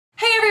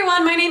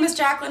everyone, my name is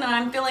Jacqueline and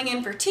I'm filling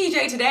in for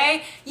TJ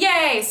today.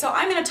 Yay! So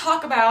I'm going to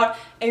talk about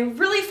a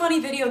really funny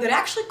video that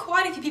actually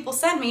quite a few people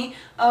sent me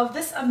of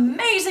this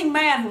amazing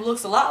man who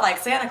looks a lot like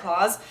Santa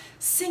Claus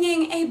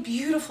singing a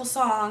beautiful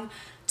song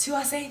to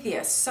us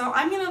atheists. So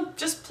I'm going to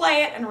just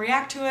play it and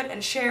react to it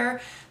and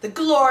share the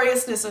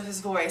gloriousness of his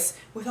voice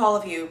with all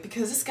of you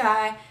because this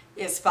guy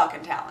is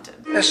fucking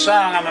talented. This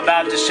song I'm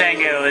about to sing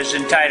you is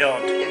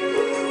entitled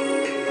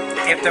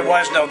If There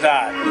Was No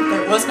God. If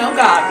there was no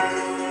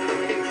God.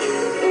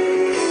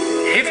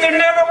 If there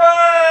never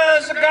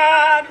was a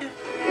God,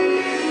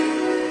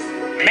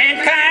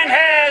 mankind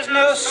has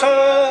no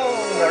soul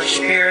or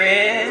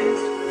spirit,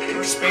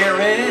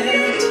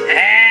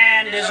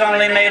 and is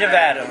only made of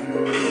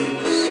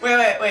atoms.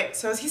 Wait.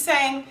 So is he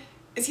saying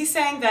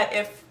that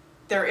if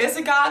there is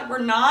a God, we're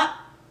not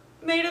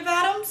made of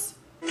atoms?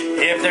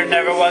 If there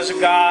never was a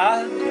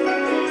God,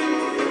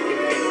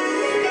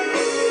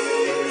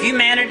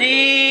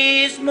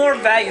 humanity is more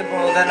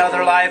valuable than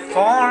other life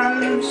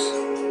forms.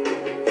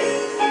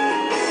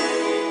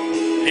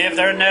 If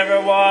there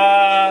never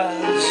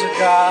was a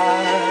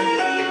God,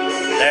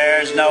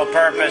 there's no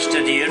purpose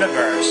to the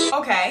universe.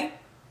 Okay.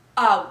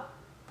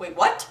 Wait,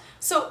 what?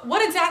 So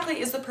what exactly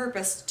is the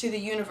purpose to the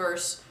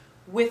universe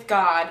with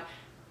God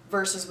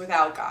versus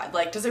without God?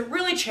 Like, does it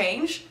really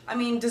change? I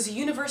mean, does the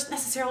universe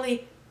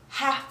necessarily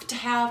have to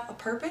have a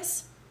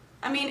purpose?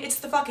 I mean, it's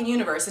the fucking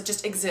universe. It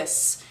just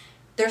exists.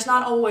 There's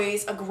not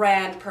always a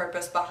grand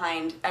purpose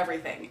behind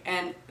everything,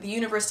 and the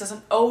universe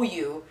doesn't owe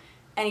you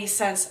any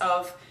sense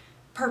of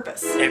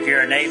purpose. If you're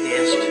an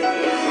atheist.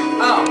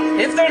 Oh.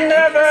 If there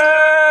never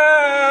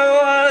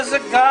was a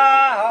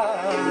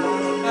God,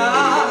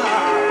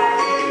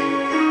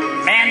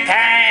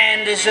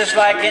 mankind is just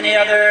like any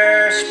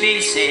other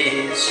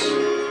species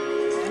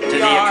to the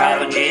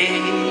ecology.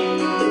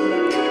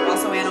 We're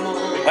also animals.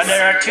 When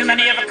there are too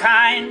many of a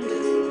kind,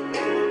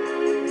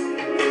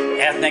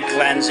 ethnic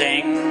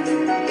cleansing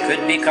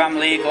could become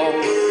legal.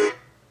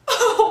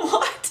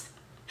 What?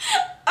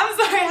 I'm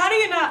sorry, how do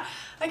you not...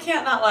 I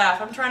can't not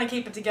laugh. I'm trying to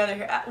keep it together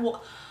here.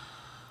 Well,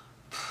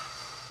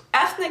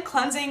 ethnic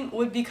cleansing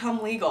would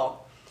become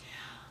legal.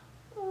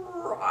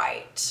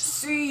 Right.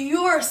 So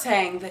you're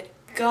saying that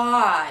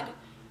God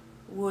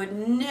would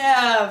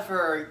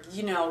never,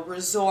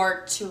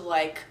 resort to,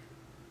 like,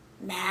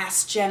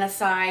 mass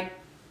genocide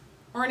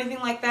or anything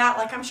like that?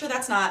 Like, I'm sure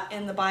that's not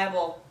in the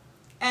Bible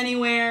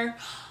anywhere.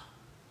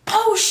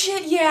 Oh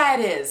shit, yeah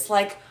it is.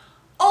 Like,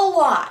 a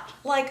lot.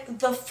 Like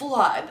the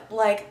flood,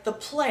 like the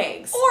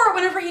plagues. Or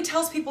whenever he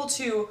tells people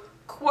to,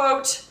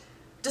 quote,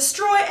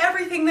 destroy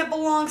everything that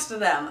belongs to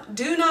them,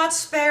 do not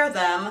spare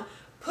them,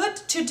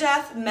 put to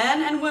death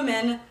men and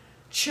women,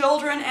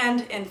 children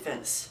and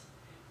infants.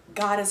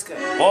 God is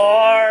good.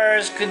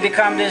 Wars could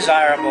become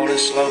desirable to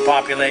slow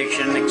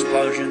population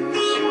explosions.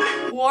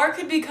 War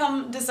could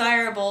become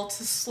desirable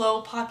to slow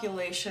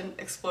population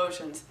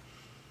explosions.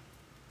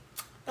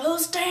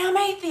 Those damn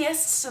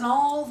atheists and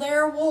all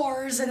their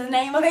wars in the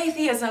name of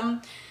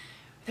atheism.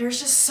 There's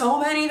just so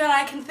many that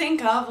I can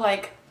think of,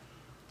 like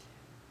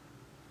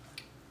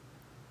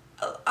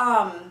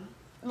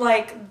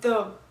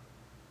the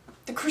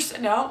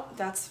Christian, no,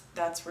 that's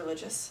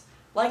religious.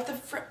 Like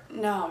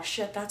no,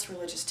 shit, that's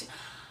religious too.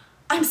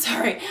 I'm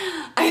sorry.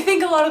 I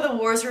think a lot of the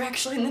wars are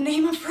actually in the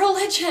name of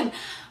religion.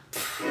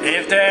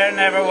 If there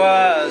never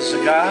was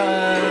a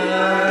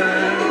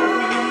God,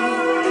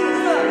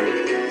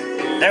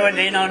 there would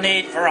be no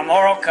need for a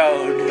moral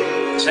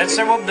code, since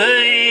there will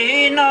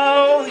be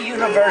no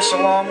universal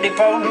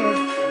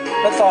omnipotent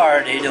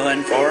authority to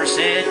enforce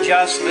it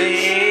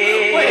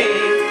justly. Wait.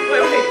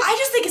 I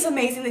just think it's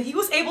amazing that he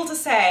was able to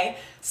say,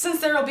 since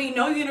there will be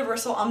no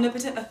universal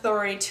omnipotent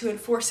authority to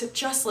enforce it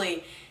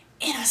justly,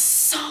 in a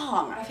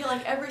song. I feel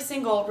like every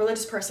single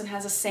religious person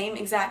has the same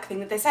exact thing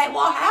that they say,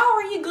 well, how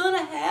are you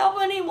gonna have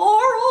any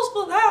morals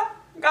without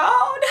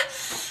God?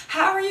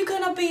 How are you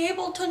gonna be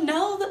able to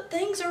know that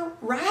things are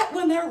right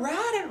when they're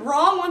right and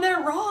wrong when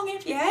they're wrong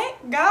if you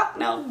ain't got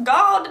no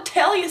God to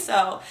tell you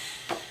so?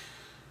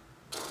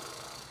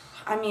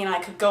 I mean, I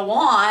could go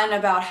on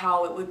about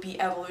how it would be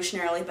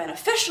evolutionarily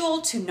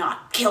beneficial to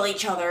not kill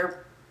each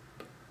other,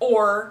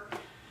 or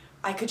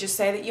I could just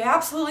say that you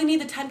absolutely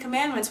need the 10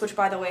 Commandments, which,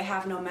 by the way,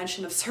 have no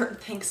mention of certain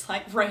things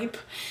like rape.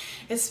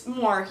 It's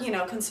more,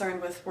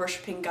 concerned with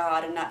worshiping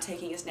God and not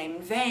taking his name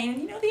in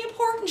vain, the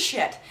important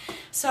shit.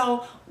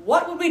 So,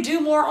 what would we do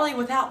morally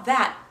without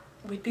that?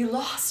 We'd be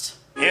lost.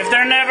 If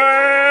there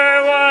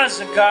never was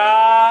a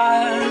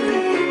God,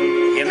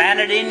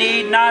 humanity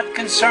need not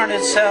concern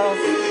itself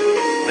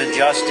with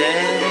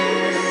justice.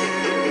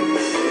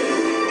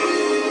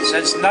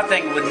 Since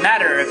nothing would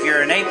matter if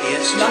you're an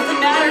atheist. Nothing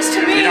matters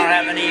to me. You don't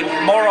have any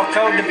moral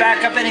code to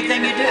back up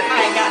anything you do.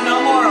 I ain't got no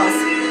morals.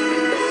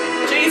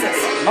 Jesus.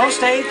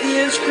 Most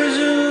atheists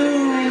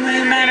presume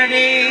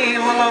humanity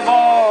will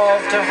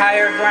evolve to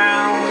higher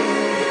ground.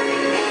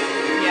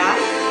 Yeah?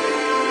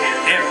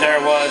 If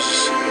there was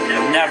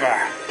never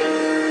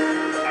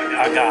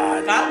a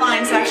God. That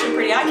line's actually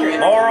pretty accurate.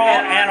 Moral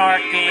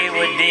anarchy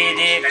would be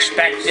the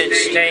expected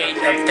state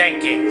of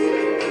thinking.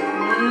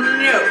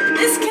 Nope.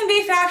 This can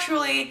be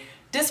factually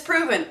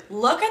disproven.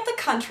 Look at the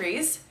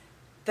countries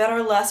that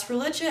are less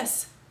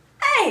religious.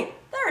 Hey,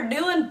 they're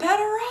doing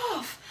better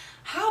off.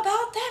 How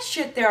about that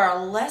shit? There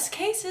are less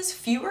cases,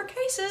 fewer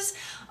cases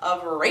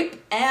of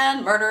rape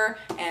and murder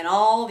and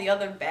all the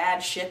other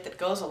bad shit that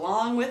goes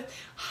along with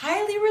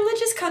highly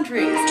religious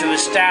countries. To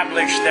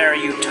establish their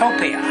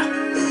utopia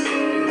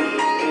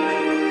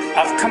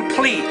of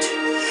complete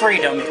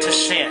freedom to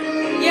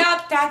sin.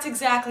 Yep, that's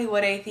exactly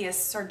what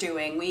atheists are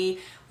doing. We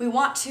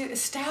want to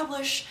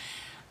establish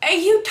a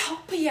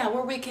utopia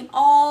where we can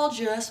all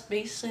just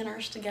be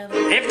sinners together.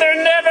 If there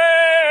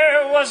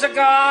never was a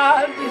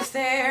God. If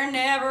there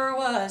never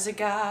was a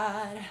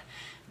God.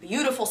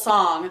 Beautiful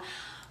song.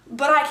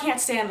 But I can't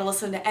stand to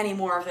listen to any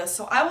more of this,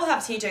 so I will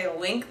have TJ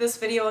link this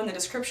video in the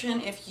description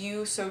if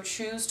you so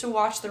choose to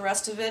watch the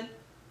rest of it.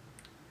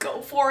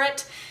 Go for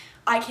it.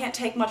 I can't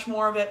take much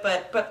more of it,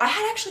 but I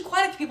had actually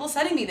quite a few people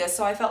sending me this,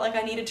 so I felt like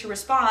I needed to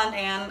respond,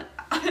 and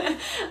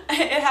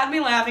it had me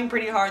laughing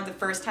pretty hard the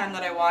first time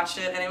that I watched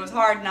it, and it was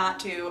hard not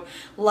to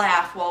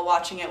laugh while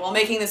watching it, while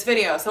making this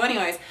video. So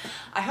anyways,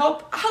 I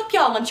hope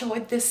y'all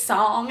enjoyed this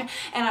song,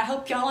 and I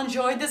hope y'all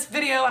enjoyed this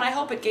video, and I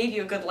hope it gave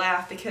you a good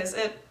laugh, because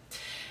it,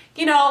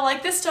 you know,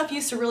 like, this stuff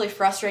used to really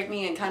frustrate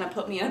me and kind of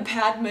put me in a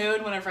bad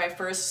mood whenever I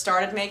first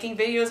started making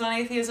videos on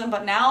atheism,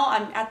 but now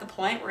I'm at the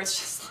point where it's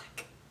just like,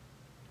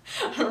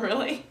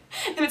 really?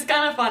 And it's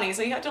kind of funny,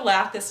 so you have to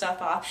laugh this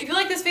stuff off. If you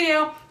like this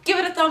video, give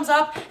it a thumbs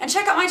up, and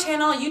check out my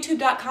channel,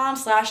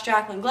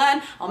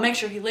 youtube.com/JacquelineGlenn. I'll make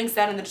sure he links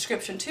that in the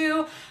description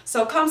too.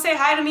 So come say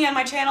hi to me on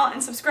my channel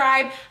and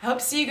subscribe. I hope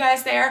to see you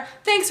guys there.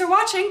 Thanks for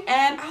watching,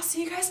 and I'll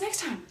see you guys next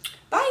time.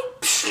 Bye!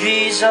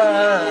 Jesus